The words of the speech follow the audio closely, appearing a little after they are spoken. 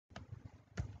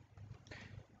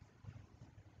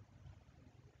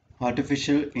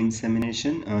Artificial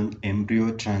insemination and embryo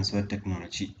transfer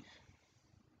technology.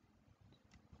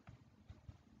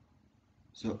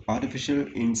 So, artificial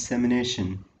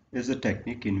insemination is a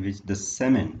technique in which the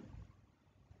semen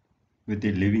with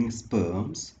the living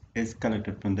sperms is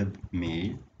collected from the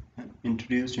male and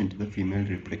introduced into the female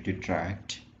reproductive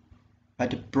tract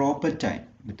at a proper time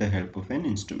with the help of an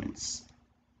instruments.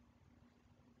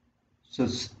 So,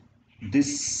 this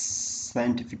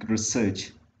scientific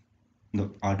research, the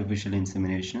artificial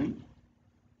insemination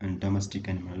and domestic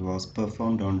animal was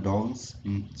performed on dogs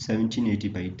in 1780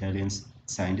 by Italian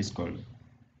scientist called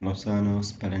Lozano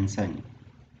Spallanzani,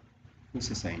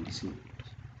 who's a scientist.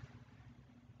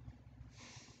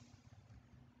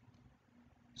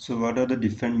 So what are the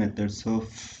different methods of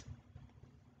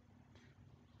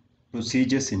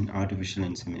procedures in artificial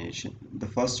insemination? The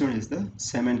first one is the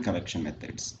semen collection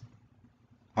methods.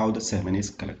 How the semen is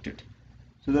collected.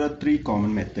 So there are three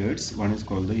common methods. One is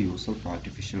called the use of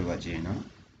artificial vagina.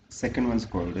 Second one is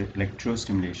called the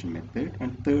electrostimulation method,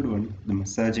 and third one the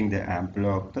massaging the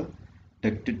ampulla of the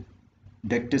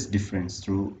ductus deferens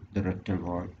through the rectal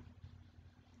wall.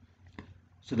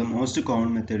 So the most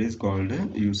common method is called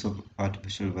the use of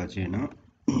artificial vagina.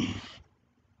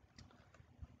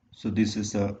 So this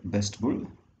is a best bull.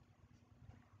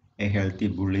 A healthy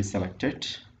bull is selected.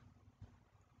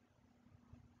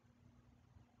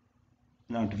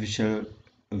 An artificial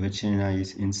vagina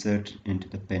is inserted into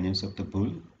the penis of the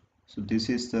bull. So this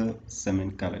is the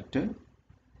semen collector,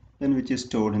 then which is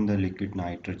stored in the liquid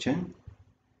nitrogen.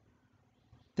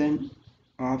 Then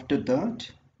after that,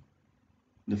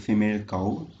 the female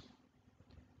cow,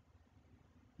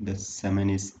 the semen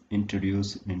is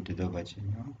introduced into the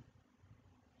vagina.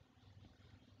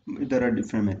 There are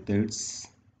different methods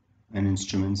and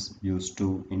instruments used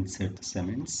to insert the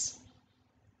semens.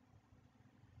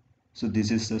 So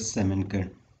this is the semen gun,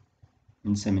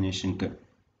 insemination gun.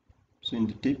 So in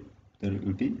the tip there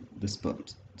will be the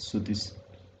sperms. So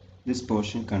this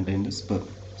portion contains the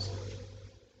sperms.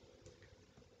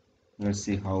 Let's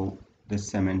see how the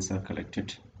semens are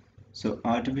collected. So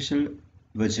artificial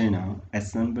vagina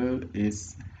assemble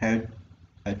is held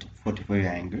at 45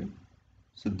 angle.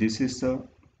 So this is a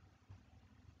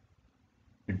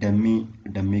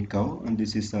dummy cow, and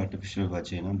this is the artificial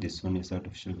vagina. This one is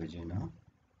artificial vagina.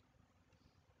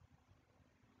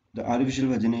 The artificial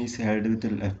vagina is held with the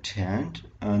left hand,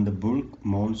 and the bull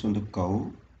mounts on the cow,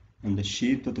 and the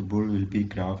sheath of the bull will be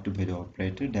grafted by the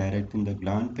operator, directing the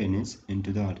gland penis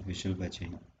into the artificial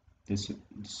vagina. This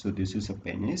is a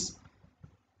penis.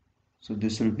 So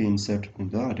this will be inserted in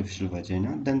the artificial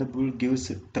vagina. Then the bull gives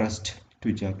a thrust to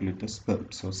ejaculate the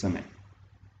sperms or semen.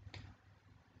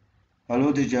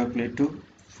 Allow the ejaculate to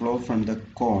flow from the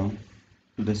cone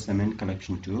to the semen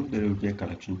collection tube. There will be a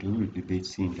collection tube, will be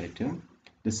seen later.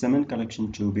 The semen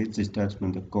collection tube is discharged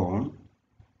from the cone,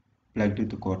 plugged with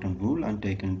the cotton wool, and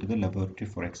taken to the laboratory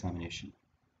for examination.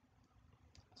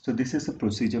 So this is a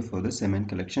procedure for the semen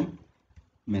collection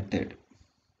method.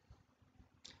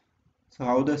 So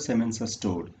how the semens are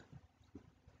stored?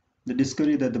 The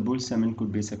discovery that the bull semen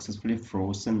could be successfully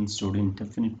frozen and stored in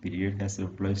indefinite period has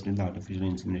replaced in the artificial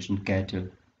insemination cattle.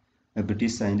 A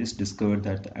British scientist discovered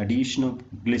that the addition of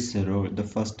glycerol, the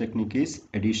first technique is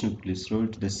addition of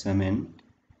glycerol to the semen,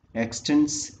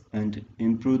 extends and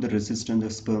improves the resistance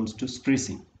of sperms to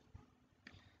freezing.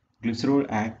 Glycerol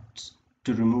acts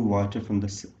to remove water from the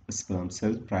sperm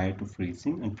cells prior to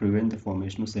freezing and prevent the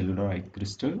formation of cellular ice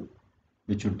crystal,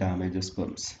 which would damage the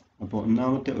sperms. അപ്പോൾ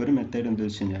ഒന്നാമത്തെ ഒരു method എന്താ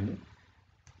വെച്ച് കഴിഞ്ഞാൽ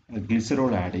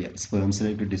glycerol add ചെയ്യുക.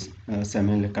 സ്പേംസിലേക്ക്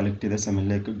സെമനിൽ collect ചെയ്ത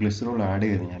സെമനിലേക്ക് glycerol add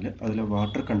ചെയ്ത് കഴിഞ്ഞാൽ അതിലെ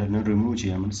വാട്ടർ കണ്ടന്റ് റിമൂവ്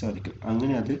ചെയ്യാൻ വേണ്ടി സാധിക്കും.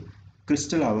 അങ്ങനെ അത്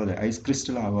ക്രിസ്റ്റൽ ആവാതെ, ഐസ്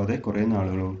ക്രിസ്റ്റൽ ആവാതെ കുറേ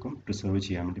നാളുകൾക്കും പ്രിസർവ്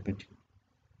ചെയ്യാൻ വേണ്ടി പറ്റും.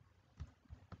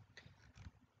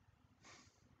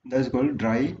 That is called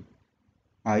dry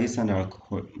ice and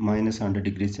alcohol. -100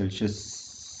 degrees Celsius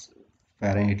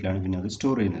ഫാരൻഹീറ്റിലാണ് പിന്നെ അത്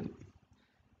സ്റ്റോർ ചെയ്യുന്നത്.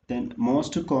 ദെൻ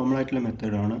മോസ്റ്റ് കോമൺ ആയിട്ടുള്ള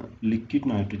മെത്തേഡാണ് ലിക്വിഡ്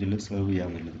നൈട്രജനിൽ പ്രിസർവ്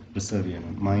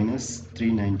ചെയ്യണം.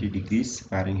 -390 ഡിഗ്രീസ്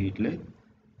ഫാരൻഹീറ്റിൽ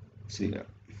ചെയ്യുക.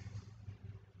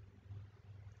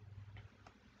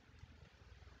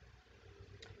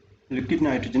 Liquid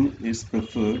nitrogen is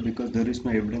preferred because there is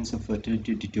no evidence of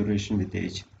fertility deterioration with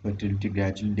age. Fertility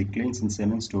gradually declines in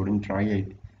semen stored in dry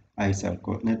ice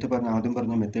alcohol. നേരത്തെ ആദ്യം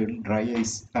പറഞ്ഞ മെത്തേഡിൽ dry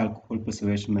ice alcohol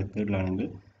preservation മെത്തേഡിലാണെങ്കിൽ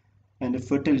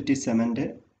അതിൻ്റെ സെമൻ്റെ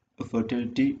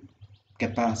fertility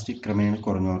capacity ക്രമേണ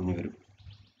കുറഞ്ഞു വരും.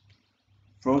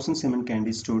 Frozen semen can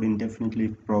be stored indefinitely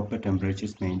if proper temperature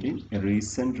is maintained. A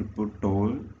recent report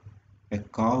told a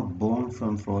cow born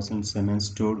from frozen semen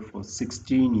stored for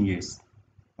 16 years.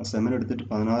 ആ semen എടുത്തിട്ട്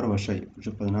 16 വർഷമായി.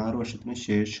 പക്ഷെ 16 വർഷത്തിന്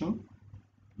ശേഷം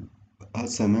ആ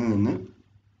സെമനിൽ നിന്ന്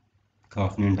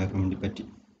കാഫിനെ ഉണ്ടാക്കാൻ വേണ്ടി പറ്റി.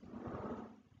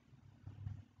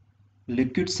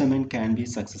 Liquid semen can be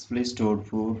successfully stored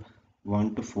for 1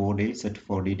 to 4 days at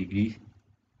 40 degrees.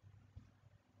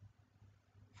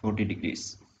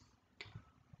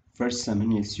 Fresh semen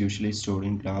is usually stored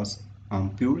in glass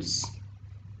ampules.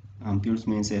 Ampules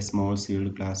means a small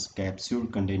sealed glass capsule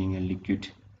containing a liquid.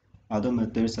 Other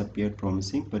methods appear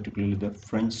promising, particularly the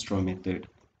French straw method.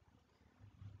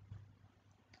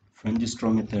 French straw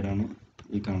മെത്തേഡാണ്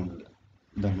ഈ കാണുന്നത്.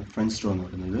 ഇതാണ് French straw എന്ന്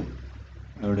പറയുന്നത്.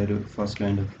 അവിടെ ഒരു first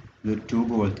land ഇതൊരു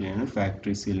tube പോലത്തെയാണ്,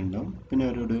 factory seal ഉണ്ടാവും, പിന്നെ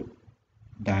ഒരു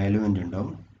diluent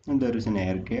ഉണ്ടാവും, and there is an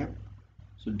air gap.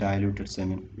 So diluted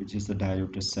semen, which is the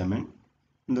diluted semen,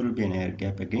 and there will be an air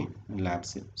gap again and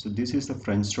lapse it. So this is the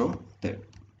French straw method.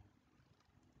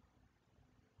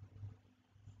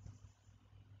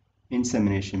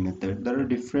 Insemination method. There are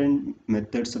different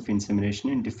methods of insemination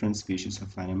in different species of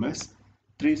animals.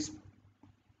 Three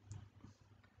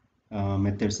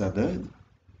methods are the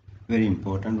very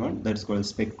important one, that's called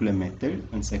speculum method,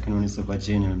 and second one is the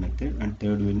vaginal method, and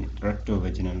third one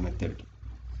rectovaginal method.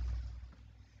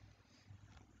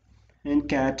 In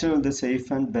cattle, the safe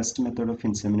and best method of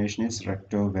insemination is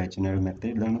rectovaginal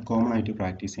method. ഇതാണ് common ആയിട്ട്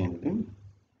practice ചെയ്യുന്നത്.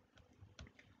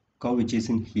 Cow which is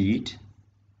in heat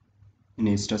in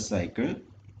estrus cycle,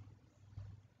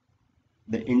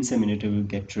 the inseminator will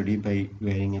get ready by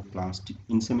wearing a plastic.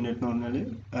 Inseminator എന്ന് പറഞ്ഞാൽ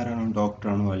ആരാണോ,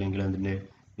 ഡോക്ടറാണോ അല്ലെങ്കിൽ അതിൻ്റെ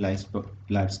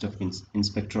life stuff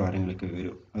ഇൻസ്പെക്ടറോ ആരെങ്കിലുമൊക്കെ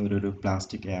വരും. അവരൊരു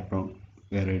പ്ലാസ്റ്റിക് ആപ്രോൺ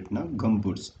വേറെ ഇട്ടുണ്ടാവും, ഗം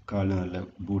ബൂട്ട്സ്, കാലിന് നല്ല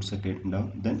ബൂട്ട്സ് ഒക്കെ ഇട്ടുണ്ടാവും,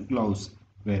 ദെൻ ഗ്ലൗസ്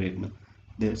വേറെ ഇട്ടുണ്ടാവും.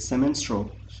 The semen straw,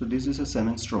 so this is a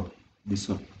semen straw, this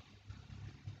one,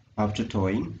 after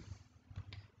towing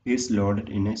is loaded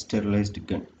in a sterilized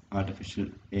gun, artificial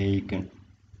A gun.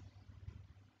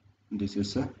 This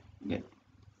is a gun.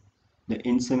 The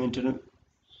inseminator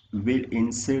will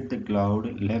insert the gloved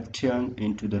left hand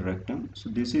into the rectum. So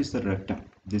this is the rectum,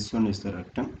 this one is the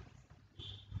rectum.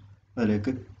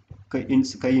 അതിലേക്ക് കൈ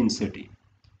insert ചെയ്യും.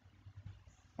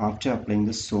 After applying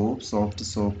the soap, soft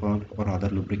soap or other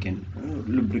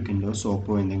lubricant or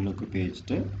സോപ്പോ എന്തെങ്കിലുമൊക്കെ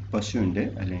ഉപയോഗിച്ചിട്ട് പശുവിൻ്റെ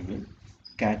അല്ലെങ്കിൽ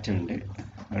കാറ്റലിൻ്റെ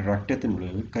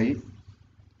രക്തത്തിനുള്ളിൽ കൈ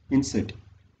insert,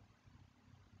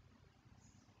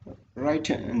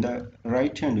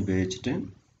 right hand ഉപയോഗിച്ചിട്ട്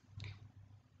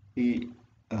ഈ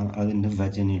അതിൻ്റെ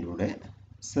വജനയിലൂടെ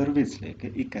സെർവിക്സിലേക്ക്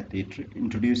ഈ കത്തീറ്റർ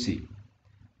ഇൻട്രൊഡ്യൂസ് ചെയ്യും.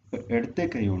 അപ്പോൾ ഇടത്തെ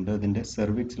കൈ കൊണ്ട് അതിൻ്റെ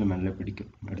സെർവിക്സിൽ മെല്ലെ പിടിക്കും,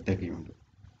 ഇടത്തെ കൈ കൊണ്ട്.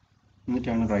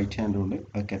 എന്നിട്ടാണ് റൈറ്റ് ഹാൻഡ് കൊണ്ട്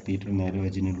ആ കത്തീറ്റർ നേരെ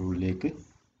വജിനിൻ്റെ ഉള്ളിലേക്ക്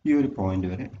ഈ ഒരു പോയിന്റ്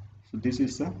വരെ. So this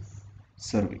is the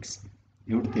cervix,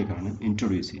 ഇവിടത്തേക്കാണ്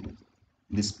introduce ചെയ്യുന്നത്,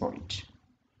 this point.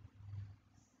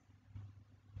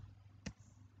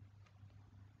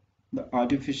 The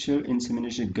artificial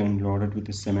insemination gun loaded with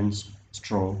a semen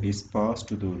straw is passed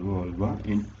to the vulva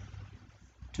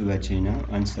into vagina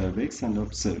and cervix and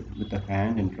observed with the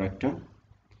hand and rectum,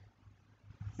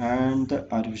 and the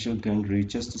artificial gun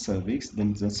reaches the cervix,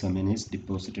 then the semen is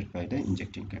deposited by the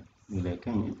injecting gun.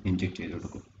 ഇതിലേക്ക് inject ചെയ്ത്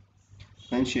കൊടുക്കും.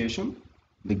 അതിനുശേഷം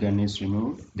the gun is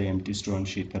removed, the empty straw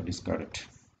and sheath are discarded.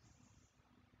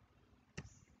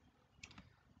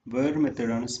 വേറൊരു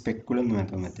മെത്തേഡാണ് speculum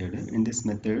method. In this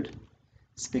method,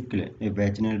 speculum, a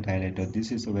vaginal dilator, this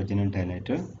is a vaginal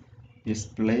dilator, is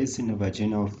placed in the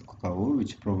vagina of cow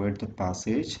which provides the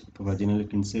passage. ഇപ്പോൾ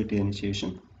വജിനയിലേക്ക് insert ചെയ്തതിന്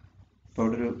ശേഷം ഇപ്പോൾ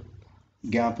അവിടെ ഒരു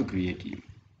gap create ചെയ്യും,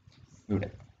 ഇവിടെ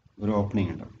ഒരു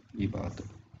ഓപ്പണിംഗ് ഉണ്ടാവും ഈ ഭാഗത്ത്,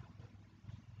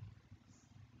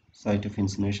 site of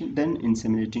insemination. Then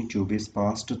inseminating tube is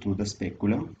passed through the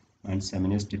speculum and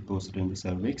semen is deposited in the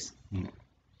cervix.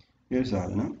 ഈ ഒരു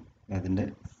സാധനം അതിൻ്റെ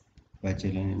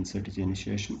വജനയിൽ ഇൻസേർട്ട് ചെയ്തതിന്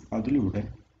ശേഷം അതിലൂടെ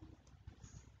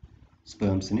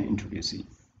സ്പേംസിനെ ഇൻട്രൊഡ്യൂസ് ചെയ്യും.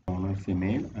 Donor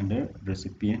female and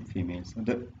recipient ഫിമെയിൽസ്.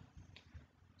 അത്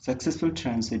successful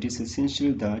transit is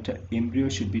essential that embryo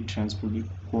should be transferred with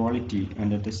quality and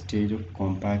at the stage of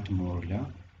compact morula.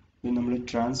 ഇത് നമ്മൾ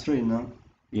ട്രാൻസ്ഫർ ചെയ്യുന്ന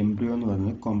എംബ്രിയോ എന്ന്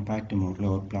പറയുന്നത് compact മോർല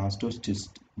or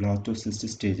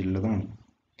blastocyst സ്റ്റേജിലുള്ളതാണ്.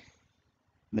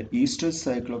 The estrous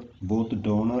cycle of both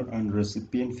donor and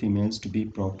recipient females to be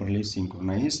properly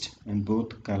synchronized, and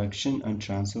both collection and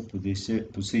transfer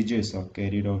procedures are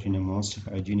carried out in a most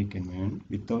hygienic environment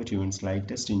without even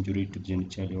slightest injury to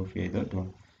genitalia of either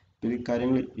donor. ഈ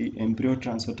കാര്യങ്ങൾ ഈ embryo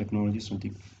transfer technology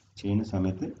ചെയ്യുന്ന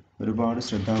സമയത്ത് ഒരുപാട്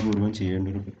ശ്രദ്ധാപൂർവം ചെയ്യേണ്ട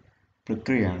ഒരു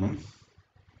പ്രക്രിയയാണ്.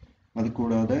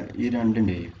 അതുകൂടാതെ ഈ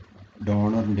രണ്ടിൻ്റെയും,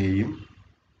 ഡോണറിൻ്റെയും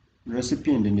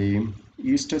റെസിപ്പിയൻറ്റിൻ്റെയും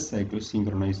ഈസ്റ്റർ സൈക്കിൾ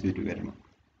സിങ്ക്രണൈസ് ചെയ്തിട്ട് വരണം.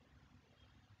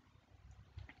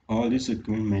 All this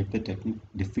equipment make the technique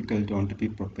difficult to be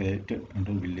prepared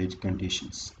under village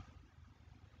conditions.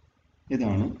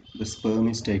 ഇതാണ് the sperm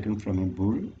is taken from a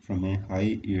bull from a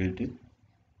high yield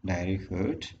dairy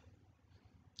herd.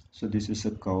 So this is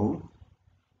a cow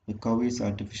The cow is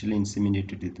artificially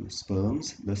inseminated with sperms.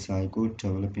 The zygote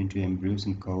develop into embryos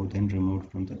in cow, then removed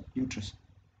from the uterus.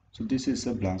 So this is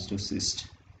a blastocyst.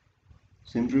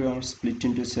 So embryo are split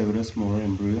into several smaller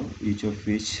embryo, each of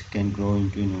which can grow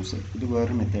into an oocyte. ഇത്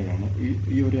വേറെ മെത്തേഡാണ്.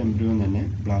 ഈ ഒരു embryo തന്നെ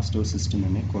ബ്ലാസ്റ്റോസിസ്റ്റിൽ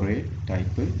തന്നെ കുറേ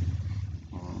type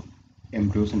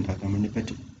embryos ഉണ്ടാക്കാൻ വേണ്ടി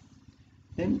പറ്റും.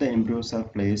 Then the embryos are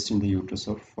placed in the uterus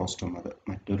of foster mother.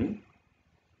 മറ്റൊരു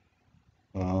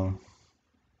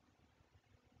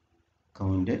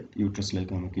കൗവിൻ്റെ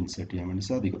യൂട്രസിലേക്ക് നമുക്ക് ഇൻസേർട്ട് ചെയ്യാൻ വേണ്ടി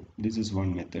സാധിക്കും. This is one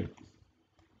method.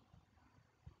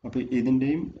 അപ്പോൾ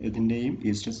ഇതിൻ്റെയും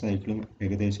ഈസ്റ്റർ സൈക്കിളും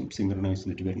ഏകദേശം സിങ്ക്രണൈസ്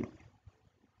ചെയ്തിട്ട് വരണം.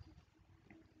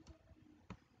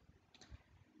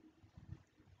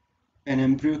 An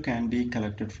embryo can be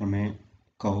collected from a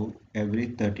cow every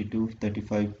 30 to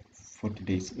 35-40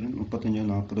 days. ഒരു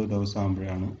 35-40 ദിവസം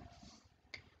ആകുമ്പോഴാണ്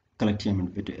കളക്ട് ചെയ്യാൻ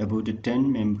വേണ്ടി പറ്റും. About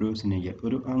 10 embryos in A year.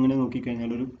 അങ്ങനെ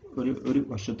നോക്കിക്കഴിഞ്ഞാൽ ഒരു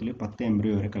വർഷത്തിൽ 10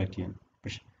 എംബ്രിയോ വരെ കളക്ട് ചെയ്യാൻ.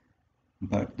 പക്ഷേ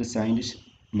but the scientists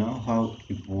now have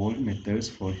evolved methods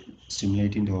for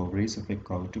stimulating the ovaries of a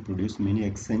cow to produce many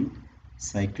eggs in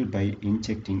cycle by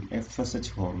injecting FSH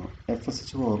hormone.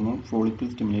 FSH hormone, follicle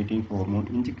stimulating hormone,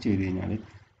 inject ചെയ്ത് കഴിഞ്ഞാൽ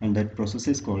and that process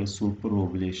is called super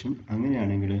ovulation.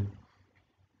 അങ്ങനെയാണെങ്കിൽ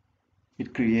it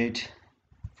creates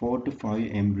 4 to 5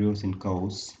 embryos in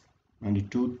cows and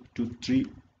 2 to 3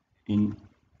 in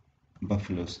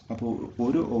buffaloes. അപ്പോൾ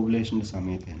ഒരു ഓവുലേഷൻ്റെ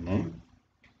സമയത്ത് തന്നെ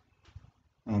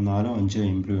 4-5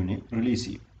 എംബ്രിയോനെ release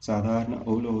ചെയ്യും. സാധാരണ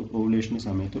ഓവുലേഷൻ്റെ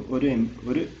സമയത്ത്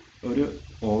ഒരു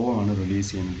ഓവമാണ് റിലീസ്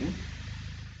ചെയ്യുന്നത്.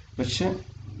 പക്ഷെ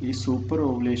ഈ super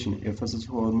ovulation FSH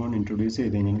hormone introduce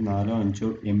ചെയ്ത് കഴിഞ്ഞാൽ 4-5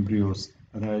 എംബ്രിയോസ്,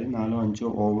 അതായത് 4-5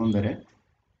 ഓവം വരെ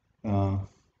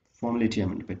ഫോമുലേറ്റ് ചെയ്യാൻ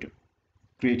വേണ്ടി പറ്റും,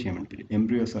 ക്രിയേറ്റ് ചെയ്യാൻ വേണ്ടി പറ്റും.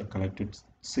 Embryos are collected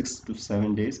 6 to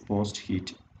 7 days post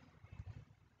heat.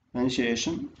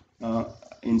 അതിനുശേഷം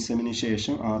ഇൻസെമിനേഷന്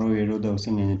ശേഷം 6-7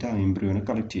 ദിവസം കഴിഞ്ഞിട്ട് ആ എംബ്രിയോനെ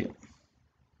കളക്ട് ചെയ്യാം.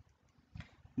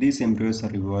 These embryos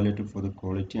are evaluated for the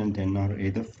quality and then are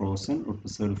either frozen or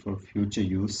preserved for future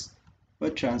use or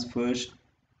transferred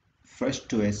fresh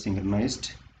to a synchronized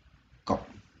cow.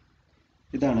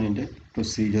 ഇതാണ് അതിൻ്റെ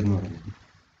procedure എന്ന് പറയുന്നത്.